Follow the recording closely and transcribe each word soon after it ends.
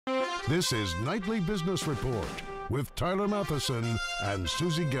This is Nightly Business Report with Tyler Matheson and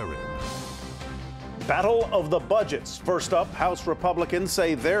Susie Guerin. Battle of the budgets. First up, House Republicans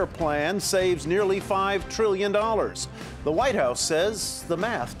say their plan saves nearly $5 trillion. The White House says the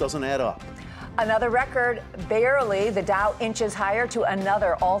math doesn't add up. Another record, barely. The Dow inches higher to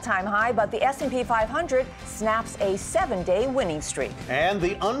another all-time high, but the S&P 500 snaps a 7-day winning streak. And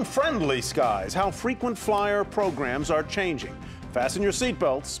the unfriendly skies, how frequent flyer programs are changing. Fasten your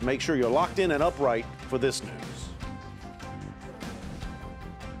seatbelts. Make sure you're locked in and upright for this news.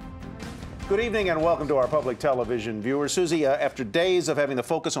 Good evening and welcome to our public television viewers. Susie, after days of having the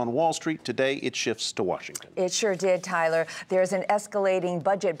focus on Wall Street, today it shifts to Washington. It sure did, Tyler. There's an escalating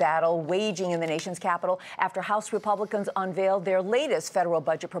budget battle waging in the nation's capital after House Republicans unveiled their latest federal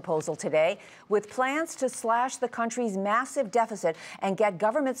budget proposal today, with plans to slash the country's massive deficit and get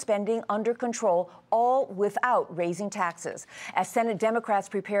government spending under control, all without raising taxes. As Senate Democrats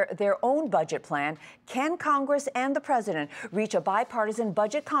prepare their own budget plan, can Congress and the president reach a bipartisan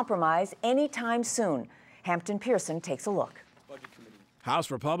budget compromise anytime soon? Hampton Pearson takes a look.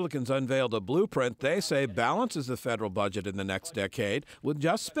 House Republicans unveiled a blueprint they say balances the federal budget in the next decade with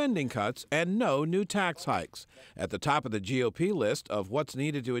just spending cuts and no new tax hikes. At the top of the GOP list of what's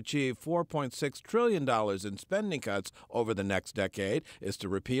needed to achieve $4.6 trillion in spending cuts over the next decade is to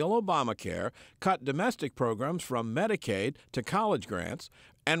repeal Obamacare, cut domestic programs from Medicaid to college grants,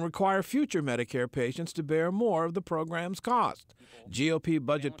 and require future Medicare patients to bear more of the program's cost. GOP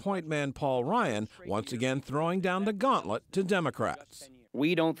budget point man Paul Ryan once again throwing down the gauntlet to Democrats.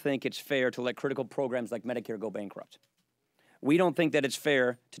 We don't think it's fair to let critical programs like Medicare go bankrupt. We don't think that it's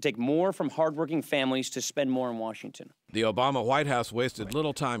fair to take more from hardworking families to spend more in Washington. The Obama White House wasted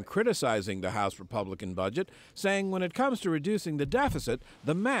little time criticizing the House Republican budget, saying when it comes to reducing the deficit,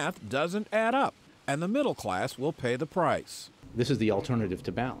 the math doesn't add up, and the middle class will pay the price. This is the alternative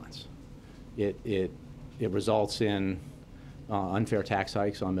to balance. It results in unfair tax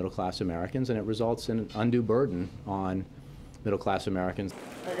hikes on middle-class Americans, and it results in an undue burden on middle-class Americans.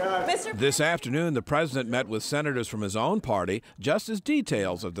 This afternoon, the president met with senators from his own party just as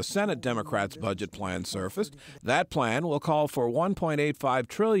details of the Senate Democrats' budget plan surfaced. That plan will call for $1.85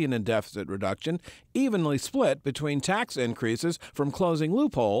 trillion in deficit reduction, evenly split between tax increases from closing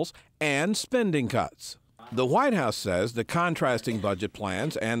loopholes and spending cuts. The White House says the contrasting budget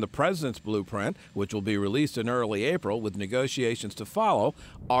plans and the president's blueprint, which will be released in early April with negotiations to follow,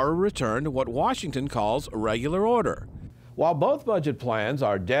 are a return to what Washington calls regular order. While both budget plans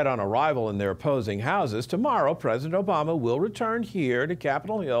are dead on arrival in their opposing houses, tomorrow President Obama will return here to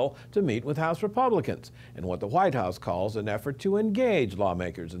Capitol Hill to meet with House Republicans in what the White House calls an effort to engage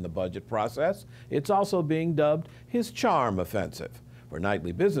lawmakers in the budget process. It's also being dubbed his charm offensive. For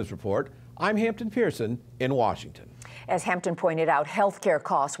Nightly Business Report, I'm Hampton Pearson in Washington. As Hampton pointed out, health care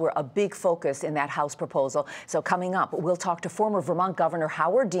costs were a big focus in that House proposal. So coming up, we'll talk to former Vermont Governor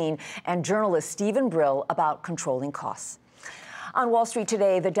Howard Dean and journalist Steven Brill about controlling costs. On Wall Street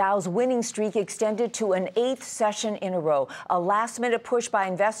today, the Dow's winning streak extended to an 8th session in a row. A last-minute push by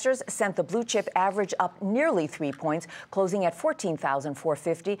investors sent the blue chip average up nearly 3 points, closing at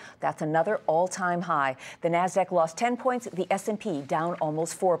 14,450. That's another all-time high. The Nasdaq lost 10 points, the S&P down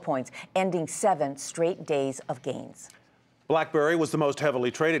almost 4 points, ending 7 straight days of gains. BlackBerry was the most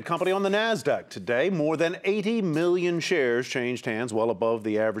heavily traded company on the Nasdaq today. More than 80 million shares changed hands, well above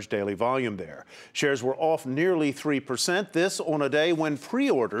the average daily volume there. Shares were off nearly 3%, this on a day when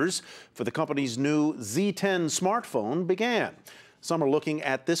pre-orders for the company's new Z10 smartphone began. Some are looking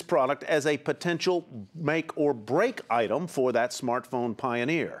at this product as a potential make-or-break item for that smartphone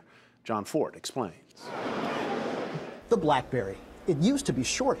pioneer. John Ford explains. The BlackBerry. It used to be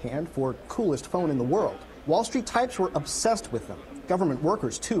shorthand for coolest phone in the world. Wall Street types were obsessed with them. Government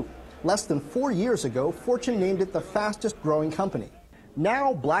workers, too. Less than 4 years ago, Fortune named it the fastest-growing company.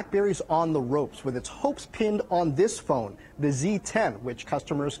 Now, BlackBerry's on the ropes with its hopes pinned on this phone, the Z10, which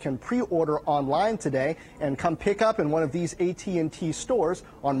customers can pre-order online today and come pick up in one of these AT&T stores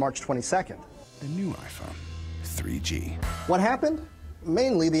on March 22nd. The new iPhone, 3G. What happened?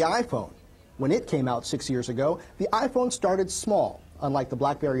 Mainly the iPhone. When it came out 6 years ago, the iPhone started small. Unlike the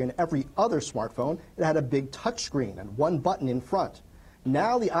BlackBerry and every other smartphone, it had a big touchscreen and one button in front.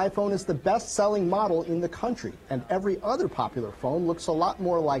 Now the iPhone is the best-selling model in the country, and every other popular phone looks a lot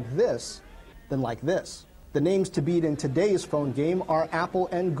more like this than like this. The names to beat in today's phone game are Apple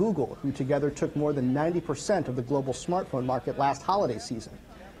and Google, who together took more than 90% of the global smartphone market last holiday season.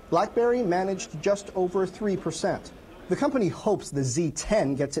 BlackBerry managed just over 3%. The company hopes the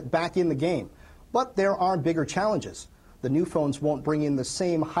Z10 gets it back in the game, but there are bigger challenges. The new phones won't bring in the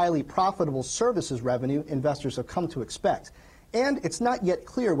same highly profitable services revenue investors have come to expect. And it's not yet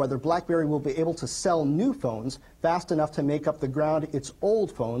clear whether BlackBerry will be able to sell new phones fast enough to make up the ground its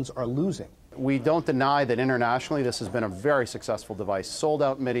old phones are losing. We don't deny that internationally this has been a very successful device. Sold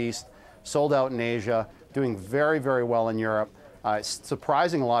out Mideast, sold out in Asia, doing very, very well in Europe,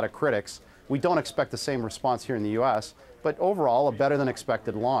 surprising a lot of critics. We don't expect the same response here in the U.S., but overall a better than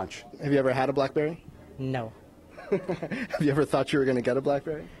expected launch. Have you ever had a BlackBerry? No. Have you ever thought you were going to get a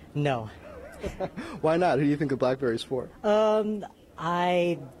BlackBerry? No. Why not? Who do you think the BlackBerry's for?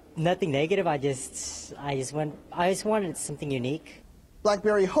 Nothing negative. I just wanted something unique.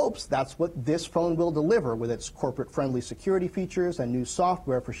 BlackBerry hopes that's what this phone will deliver with its corporate-friendly security features and new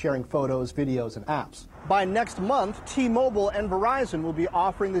software for sharing photos, videos, and apps. By next month, T-Mobile and Verizon will be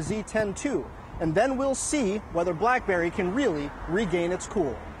offering the Z10 too, and then we'll see whether BlackBerry can really regain its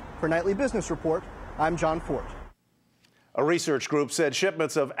cool. For Nightly Business Report, I'm John Fort. A research group said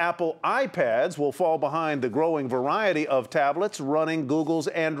shipments of Apple iPads will fall behind the growing variety of tablets running Google's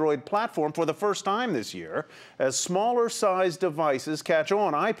Android platform for the first time this year. As smaller-sized devices catch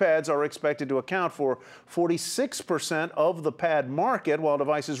on, iPads are expected to account for 46% of the pad market, while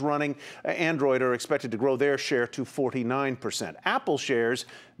devices running Android are expected to grow their share to 49%. Apple shares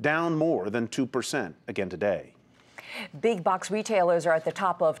down more than 2% again today. Big box retailers are at the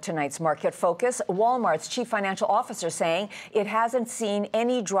top of tonight's market focus. Walmart's chief financial officer saying it hasn't seen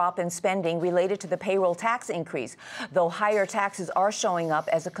any drop in spending related to the payroll tax increase, though higher taxes are showing up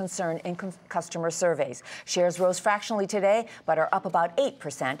as a concern in customer surveys. Shares rose fractionally today, but are up about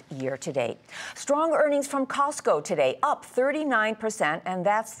 8% year to date. Strong earnings from Costco today, up 39%, and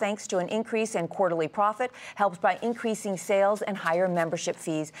that's thanks to an increase in quarterly profit, helped by increasing sales and higher membership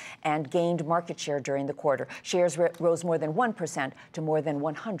fees, and gained market share during the quarter. Shares rose more than 1% to more than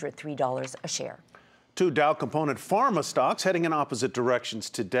 $103 a share. Two Dow component pharma stocks heading in opposite directions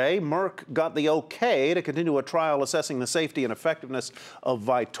today. Merck got the okay to continue a trial assessing the safety and effectiveness of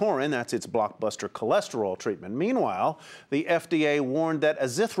Vytorin. That's its blockbuster cholesterol treatment. Meanwhile, the FDA warned that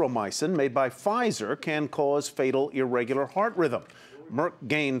azithromycin made by Pfizer can cause fatal irregular heart rhythm. Merck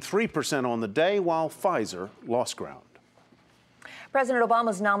gained 3% on the day, while Pfizer lost ground. President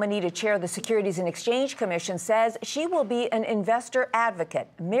Obama's nominee to chair the Securities and Exchange Commission says she will be an investor advocate.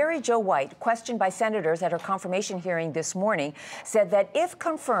 Mary Jo White, questioned by senators at her confirmation hearing this morning, said that if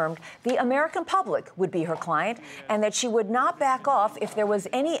confirmed, the American public would be her client and that she would not back off if there was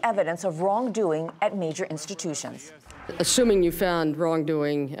any evidence of wrongdoing at major institutions. Assuming you found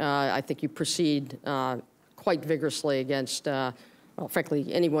wrongdoing, I think you proceed quite vigorously against well,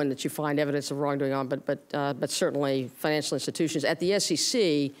 frankly, anyone that you find evidence of wrongdoing on, but certainly financial institutions. At the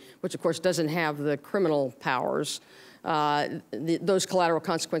SEC, which of course doesn't have the criminal powers, those collateral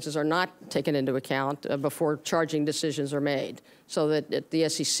consequences are not taken into account before charging decisions are made. So that at the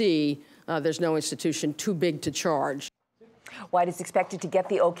SEC, there's no institution too big to charge. White is expected to get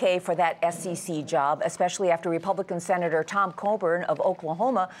the okay for that SEC job, especially after Republican Senator Tom Coburn of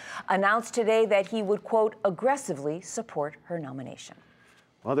Oklahoma announced today that he would, quote, aggressively support her nomination.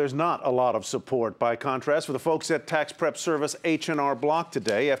 Well, there's not a lot of support, by contrast, for the folks at tax prep service H&R Block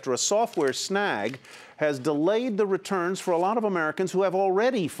today after a software snag has delayed the returns for a lot of Americans who have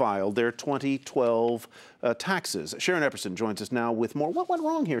already filed their 2012 taxes. Sharon Epperson joins us now with more. What went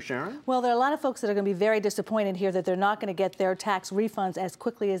wrong here, Sharon? Well, there are a lot of folks that are going to be very disappointed here that they're not going to get their tax refunds as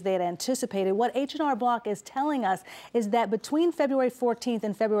quickly as they had anticipated. What H&R Block is telling us is that between February 14th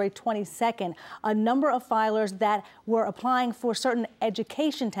and February 22nd, a number of filers that were applying for certain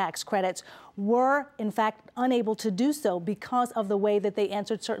education tax credits were, in fact, unable to do so because of the way that they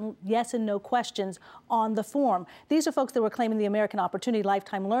answered certain yes and no questions on the form. These are folks that were claiming the American Opportunity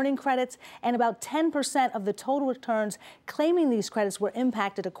Lifetime Learning credits, and about 10% of the total returns claiming these credits were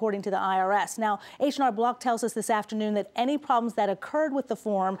impacted, according to the IRS. Now, H&R Block tells us this afternoon that any problems that occurred with the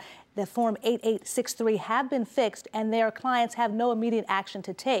Form 8863, have been fixed, and their clients have no immediate action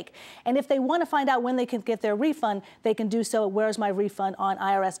to take. And if they want to find out when they can get their refund, they can do so at Where's My Refund on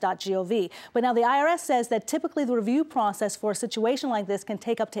irs.gov. But now the IRS says that typically the review process for a situation like this can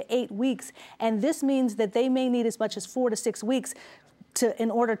take up to 8 weeks, and this means that they may need as much as 4 to 6 weeks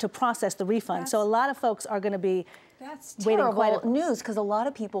in order to process the refund. So a lot of folks are going to be That's terrible news, because a lot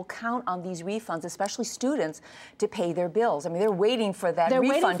of people count on these refunds, especially students, to pay their bills. I mean, they're waiting for that refund check.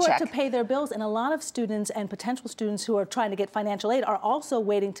 They're waiting for it to pay their bills, and a lot of students and potential students who are trying to get financial aid are also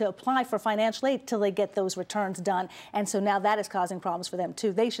waiting to apply for financial aid till they get those returns done. And so now that is causing problems for them,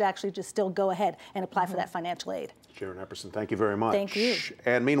 too. They should actually just still go ahead and apply for that financial aid. Sharon Epperson, thank you very much. Thank you.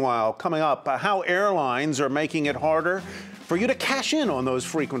 And meanwhile, coming up, how airlines are making it harder for you to cash in on those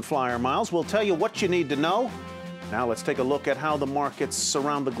frequent flyer miles. We'll tell you what you need to know. Now let's take a look at how the markets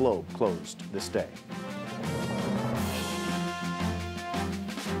around the globe closed this day.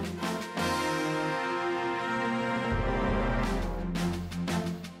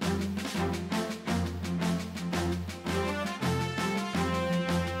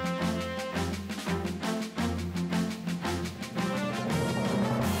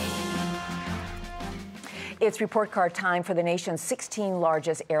 It's report card time for the nation's 16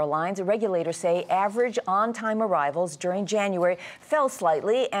 largest airlines. Regulators say average on-time arrivals during January fell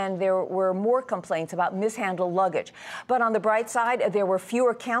slightly, and there were more complaints about mishandled luggage. But on the bright side, there were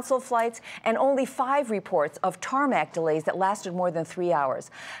fewer canceled flights and only 5 reports of tarmac delays that lasted more than 3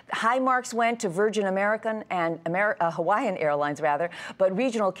 hours. High marks went to Virgin American and Hawaiian Airlines, but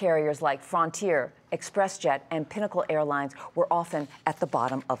regional carriers like Frontier, ExpressJet, and Pinnacle Airlines were often at the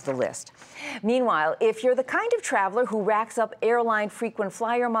bottom of the list. Meanwhile, if you're the kind of traveler who racks up airline frequent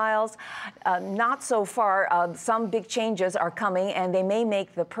flyer miles, not so far. Some big changes are coming, and they may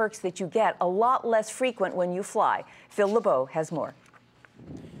make the perks that you get a lot less frequent when you fly. Phil LeBeau has more.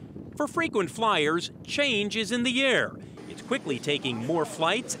 For frequent flyers, change is in the air. It's quickly taking more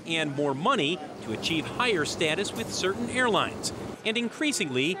flights and more money to achieve higher status with certain airlines. And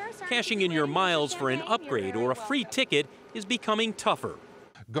increasingly, cashing in your miles for an upgrade or a free ticket is becoming tougher.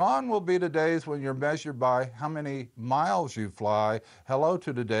 Gone will be the days when you're measured by how many miles you fly. Hello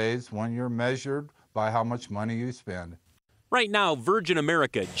to the days when you're measured by how much money you spend. Right now, Virgin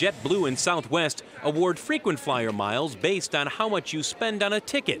America, JetBlue, and Southwest award frequent flyer miles based on how much you spend on a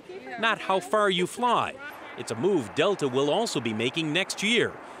ticket, not how far you fly. It's a move Delta will also be making next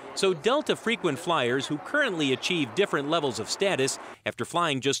year. So Delta frequent flyers who currently achieve different levels of status after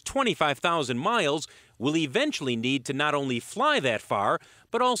flying just 25,000 miles will eventually need to not only fly that far,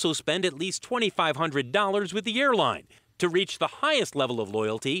 but also spend at least $2,500 with the airline. To reach the highest level of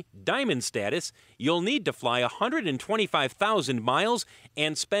loyalty, Diamond status, you'll need to fly 125,000 miles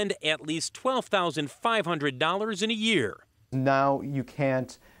and spend at least $12,500 in a year. Now you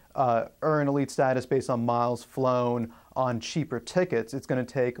can't earn elite status based on miles flown on cheaper tickets. It's going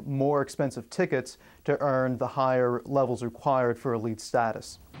to take more expensive tickets to earn the higher levels required for elite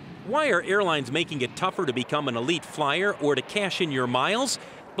status. Why are airlines making it tougher to become an elite flyer or to cash in your miles?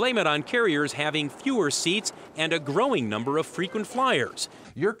 Blame it on carriers having fewer seats and a growing number of frequent flyers.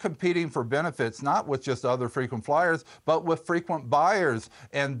 You're competing for benefits not with just other frequent flyers, but with frequent buyers.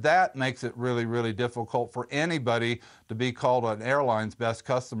 And that makes it really, really difficult for anybody to be called an airline's best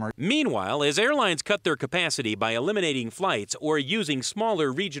customer. Meanwhile, as airlines cut their capacity by eliminating flights or using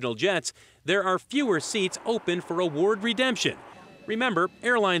smaller regional jets, there are fewer seats open for award redemption. Remember,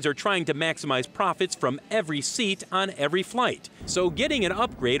 airlines are trying to maximize profits from every seat on every flight. So getting an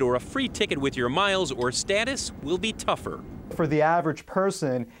upgrade or a free ticket with your miles or status will be tougher. For the average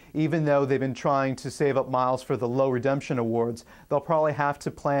person, even though they've been trying to save up miles for the low redemption awards, they'll probably have to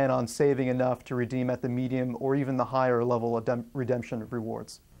plan on saving enough to redeem at the medium or even the higher level of redemption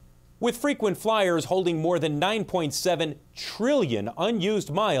rewards. With frequent flyers holding more than 9.7 trillion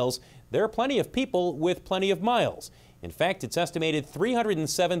unused miles, there are plenty of people with plenty of miles. In fact, it's estimated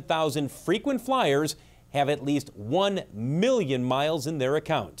 307,000 frequent flyers have at least 1 million miles in their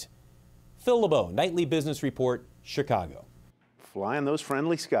account. Phil LeBeau, Nightly Business Report, Chicago. Flying those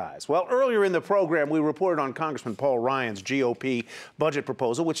friendly skies. Well, earlier in the program, we reported on Congressman Paul Ryan's GOP budget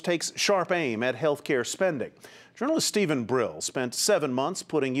proposal, which takes sharp aim at health care spending. Journalist Steven Brill spent 7 months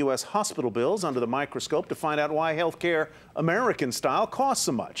putting U.S. hospital bills under the microscope to find out why health care, American style, costs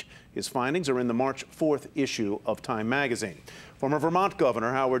so much. His findings are in the March 4th issue of Time magazine. Former Vermont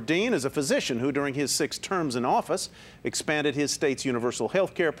Governor Howard Dean is a physician who, during his 6 terms in office, expanded his state's universal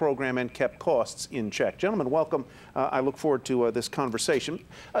health care program and kept costs in check. Gentlemen, welcome. I look forward to this conversation.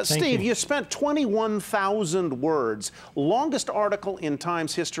 Steve, you spent 21,000 words. Longest article in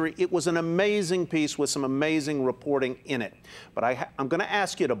Time's history. It was an amazing piece with some amazing reporting in it. But I'm going to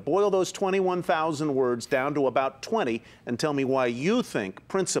ask you to boil those 21,000 words down to about 20 and tell me why you think,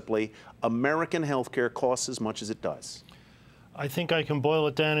 principally, American health care costs as much as it does. I think I can boil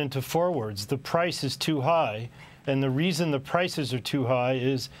it down into 4 words. The price is too high, and the reason the prices are too high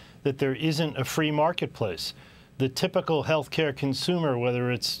is that there isn't a free marketplace. The typical healthcare consumer,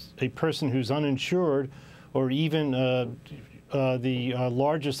 whether it's a person who's uninsured or even the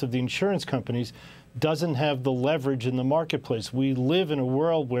largest of the insurance companies, doesn't have the leverage in the marketplace. We live in a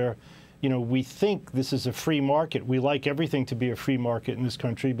world where, you know, we think this is a free market. We like everything to be a free market in this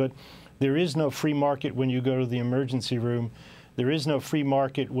country, but there is no free market when you go to the emergency room. There is no free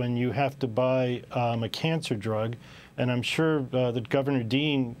market when you have to buy a cancer drug, and I'm sure that Governor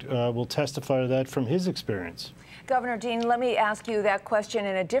Dean will testify to that from his experience. Governor Dean, let me ask you that question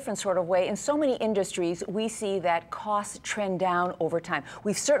in a different sort of way. In so many industries, we see that costs trend down over time.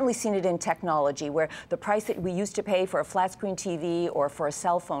 We've certainly seen it in technology, where the price that we used to pay for a flat-screen TV or for a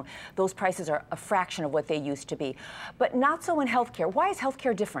cell phone, those prices are a fraction of what they used to be. But not so in healthcare. Why is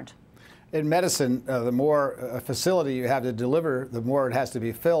healthcare different? In medicine, the more a facility you have to deliver, the more it has to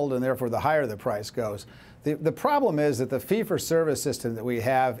be filled, and therefore the higher the price goes. The problem is that the fee-for-service system that we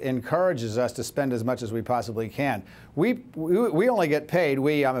have encourages us to spend as much as we possibly can. We only get paid,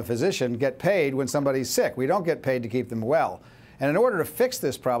 I'm a physician, get paid when somebody's sick. We don't get paid to keep them well. And in order to fix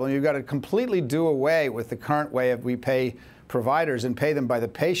this problem, you've got to completely do away with the current way of we pay providers and pay them by the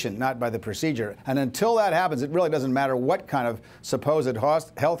patient, not by the procedure. And until that happens, it really doesn't matter what kind of supposed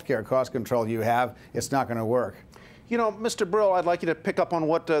health care cost control you have, it's not going to work. You know, Mr. Brill, I'd like you to pick up on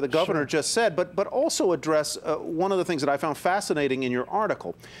what the governor just said, but also address one of the things that I found fascinating in your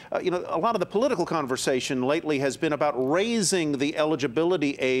article. You know, a lot of the political conversation lately has been about raising the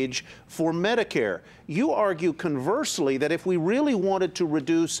eligibility age for Medicare. You argue conversely that if we really wanted to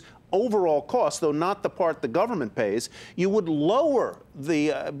reduce overall costs, though not the part the government pays, you would lower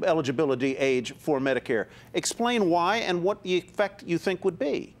the eligibility age for Medicare. Explain why and what the effect you think would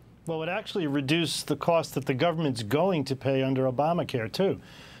be. Well, it actually reduced the cost that the government's going to pay under Obamacare, too.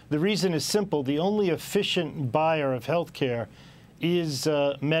 The reason is simple. The only efficient buyer of health care is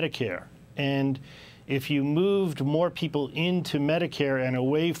Medicare. And if you moved more people into Medicare and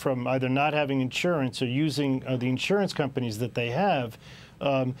away from either not having insurance or using the insurance companies that they have,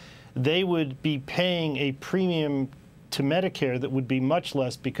 they would be paying a premium to Medicare that would be much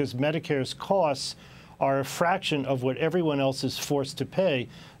less because Medicare's costs are a fraction of what everyone else is forced to pay.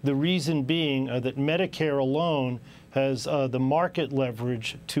 The reason being that Medicare alone has the market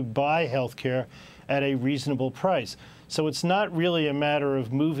leverage to buy health care at a reasonable price. So it's not really a matter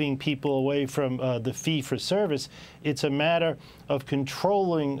of moving people away from the fee-for-service. It's a matter of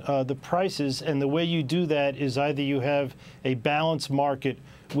controlling the prices, and the way you do that is either you have a balanced market,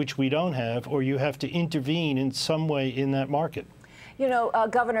 which we don't have, or you have to intervene in some way in that market. You know,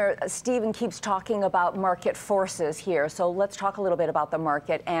 Governor, Steven keeps talking about market forces here. So let's talk a little bit about the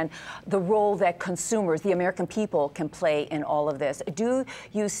market and the role that consumers, the American people, can play in all of this. Do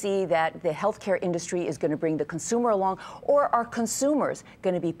you see that the healthcare industry is going to bring the consumer along, or are consumers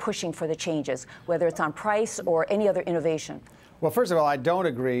going to be pushing for the changes, whether it's on price or any other innovation? Well, first of all, I don't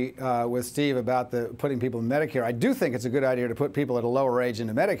agree with Steve about putting people in Medicare. I do think it's a good idea to put people at a lower age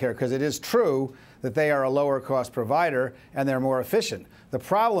into Medicare because it is true that they are a lower cost provider and they're more efficient. The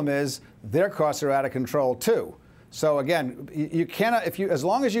problem is their costs are out of control too. So again, you cannot, as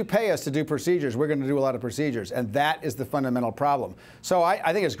long as you pay us to do procedures, we're going to do a lot of procedures, and that is the fundamental problem. So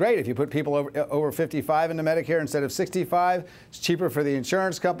I think it's great if you put people over 55 into Medicare instead of 65. It's cheaper for the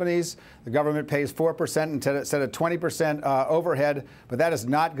insurance companies. The government pays 4% instead of 20% overhead, but that is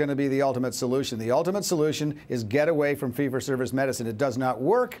not going to be the ultimate solution. The ultimate solution is get away from fee-for-service medicine. It does not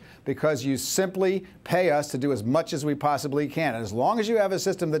work because you simply pay us to do as much as we possibly can. And as long as you have a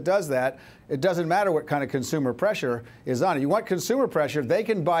system that does that, it doesn't matter what kind of consumer pressure is on it. You want consumer pressure, they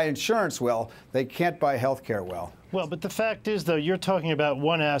can buy insurance well, they can't buy health care well. Well, but the fact is, though, you're talking about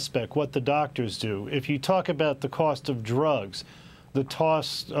one aspect, what the doctors do. If you talk about the cost of drugs, the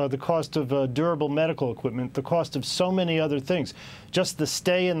cost of durable medical equipment, the cost of so many other things, just the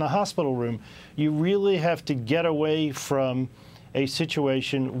stay in the hospital room, you really have to get away from a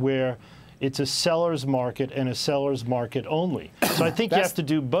situation where it's a seller's market and a seller's market only. So I think you have to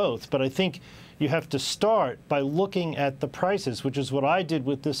do both, but I think you have to start by looking at the prices, which is what I did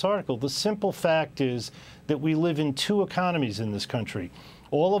with this article. The simple fact is that we live in two economies in this country.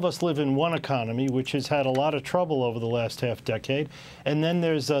 All of us live in one economy, which has had a lot of trouble over the last half decade. And then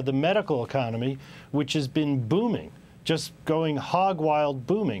there's the medical economy, which has been booming, just going hog wild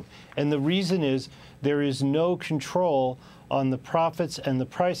booming. And the reason is there is no control on the profits and the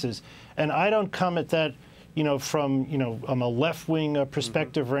prices. And I don't come at that, from, a left-wing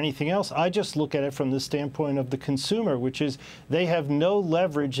perspective or anything else. I just look at it from the standpoint of the consumer, which is they have no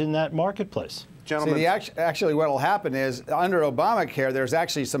leverage in that marketplace. Gentlemen. See, actually what will happen is under Obamacare, there's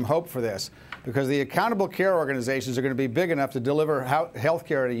actually some hope for this because the accountable care organizations are going to be big enough to deliver health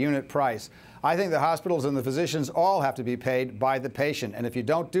care at a unit price. I think the hospitals and the physicians all have to be paid by the patient. And if you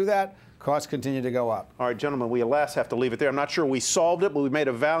don't do that, costs continue to go up. All right, gentlemen, we alas have to leave it there. I'm not sure we solved it, but we made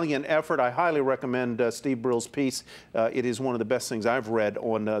a valiant effort. I highly recommend Steve Brill's piece. It is one of the best things I've read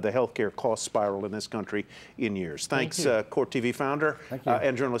on the healthcare cost spiral in this country in years. Thanks, Court TV founder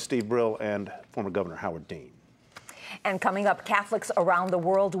and journalist Steve Brill and former Governor Howard Dean. And coming up, Catholics around the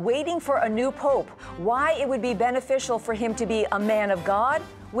world waiting for a new pope. Why it would be beneficial for him to be a man of God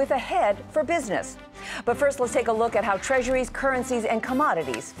with a head for business. But first, let's take a look at how treasuries, currencies, and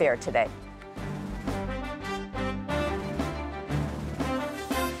commodities fare today.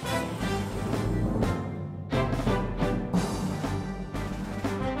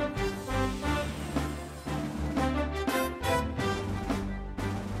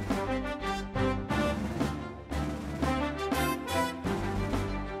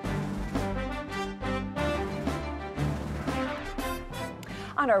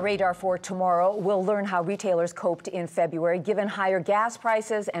 On our radar for tomorrow, we'll learn how retailers coped in February, given higher gas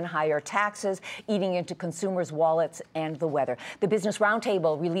prices and higher taxes eating into consumers' wallets, and the weather. The Business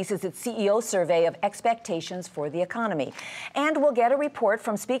Roundtable releases its CEO survey of expectations for the economy. And we'll get a report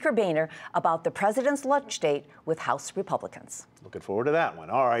from Speaker Boehner about the president's lunch date with House Republicans. Looking forward to that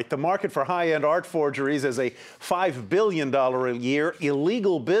one. All right, the market for high-end art forgeries is a $5 billion a year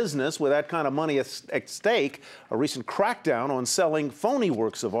illegal business with that kind of money at stake. A recent crackdown on selling phony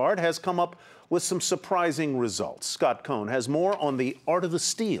works of art has come up with some surprising results. Scott Cohn has more on the art of the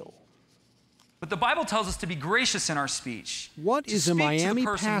steal. But the Bible tells us to be gracious in our speech. What is a Miami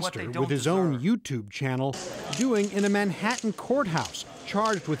pastor with his own YouTube channel doing in a Manhattan courthouse,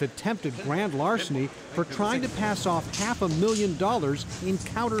 charged with attempted grand larceny for trying to pass off $500,000 in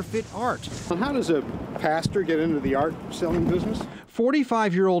counterfeit art? Well, how does a pastor get into the art selling business?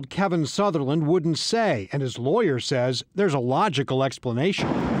 45-year-old Kevin Sutherland wouldn't say, and his lawyer says there's a logical explanation.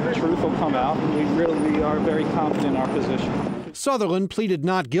 The truth will come out, and we are very confident in our position. Sutherland pleaded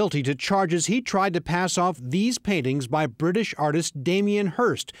not guilty to charges he tried to pass off these paintings by British artist Damien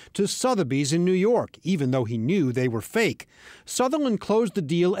Hirst to Sotheby's in New York, even though he knew they were fake. Sutherland closed the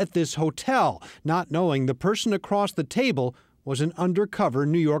deal at this hotel, not knowing the person across the table was an undercover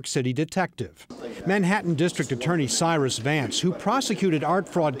New York City detective. Manhattan District Attorney Cyrus Vance, who prosecuted art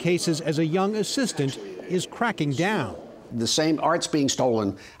fraud cases as a young assistant, is cracking down. The same art's being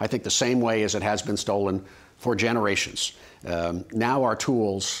stolen, I think, the same way as it has been stolen for generations. Now our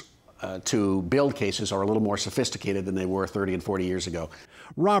tools to build cases are a little more sophisticated than they were 30 and 40 years ago.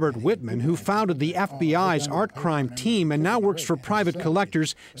 Robert Whitman, who founded the FBI's art crime team and now works for private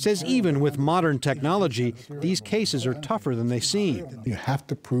collectors, says even with modern technology, these cases are tougher than they seem. You have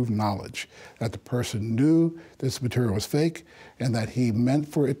to prove knowledge, that the person knew this material was fake and that he meant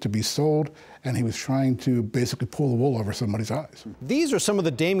for it to be sold, and he was trying to basically pull the wool over somebody's eyes. These are some of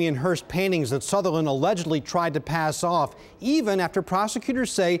the Damien Hirst paintings that Sutherland allegedly tried to pass off, even after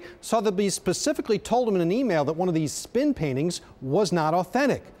prosecutors say Sotheby's specifically told him in an email that one of these spin paintings was not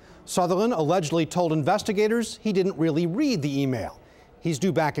authentic. Sutherland allegedly told investigators he didn't really read the email. He's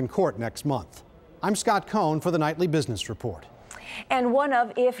due back in court next month. I'm Scott Cohn for the Nightly Business Report. And one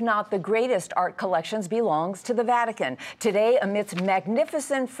of, if not the greatest art collections belongs to the Vatican. Today, amidst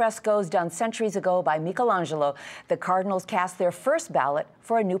magnificent frescoes done centuries ago by Michelangelo, the cardinals cast their first ballot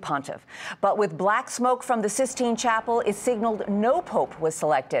for a new pontiff. But with black smoke from the Sistine Chapel, it signaled no pope was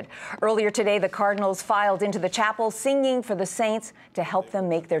selected. Earlier today, the cardinals filed into the chapel, singing for the saints to help them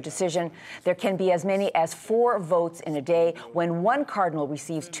make their decision. There can be as many as 4 votes in a day. When one cardinal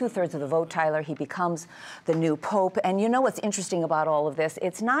receives 2/3 of the vote, Tyler, he becomes the new pope. And you know what's interesting about all of this?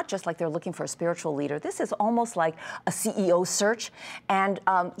 It's not just like they're looking for a spiritual leader. This is almost like a CEO search. And,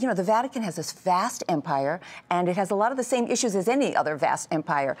 you know, the Vatican has this vast empire, and it has a lot of the same issues as any other vast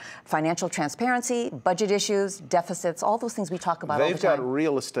empire. Financial transparency, budget issues, deficits, all those things we talk about all the time. They've got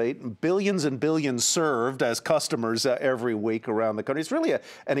real estate, billions and billions served as customers every week around the country. It's really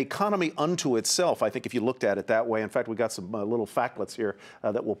an economy unto itself, I think, if you looked at it that way. In fact, we got some little factlets here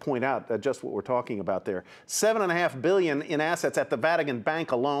that will point out just what we're talking about there. $7.5 billion in assets at the Vatican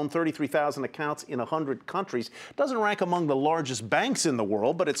Bank alone, 33,000 accounts in 100 countries. Doesn't rank among the largest banks in the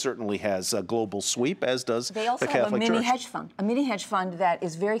world, but it certainly has a global sweep, as does the Catholic Church. They also have a mini hedge fund that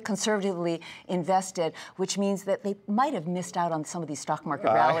is very conservatively invested, which means that they might have missed out on some of these stock market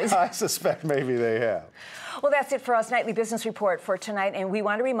rallies. I suspect maybe they have. Well, that's it for us, Nightly Business Report for tonight, and we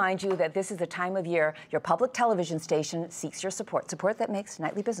want to remind you that this is the time of year your public television station seeks your support that makes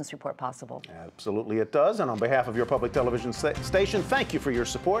Nightly Business Report possible. Absolutely it does, and on behalf of your public television station, thank you for your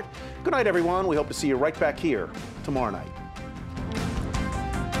support. Good night, everyone. We hope to see you right back here tomorrow night.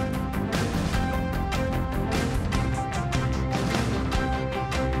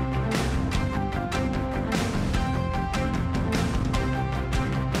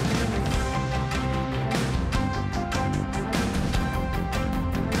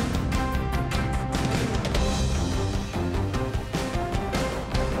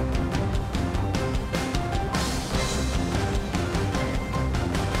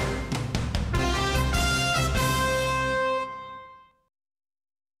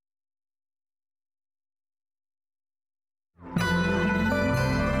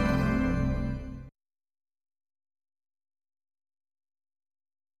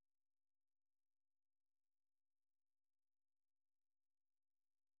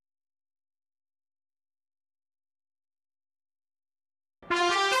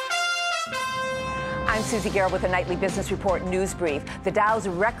 I'm Susie Garrett with a Nightly Business Report news brief. The Dow's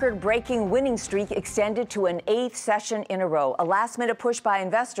record-breaking winning streak extended to an 8th session in a row. A last-minute push by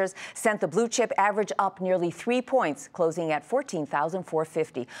investors sent the blue chip average up nearly 3 points, closing at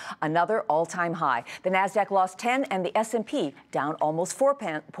 14,450, another all-time high. The Nasdaq lost 10 and the S&P down almost 4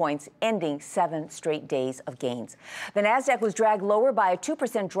 points, ending 7 straight days of gains. The Nasdaq was dragged lower by a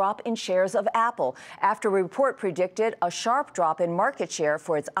 2% drop in shares of Apple after a report predicted a sharp drop in market share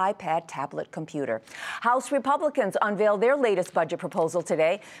for its iPad tablet computer. House Republicans unveiled their latest budget proposal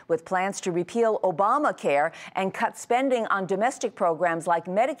today with plans to repeal Obamacare and cut spending on domestic programs like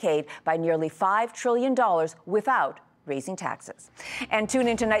Medicaid by nearly $5 trillion without raising taxes. And tune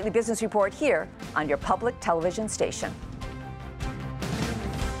into Nightly Business Report here on your public television station.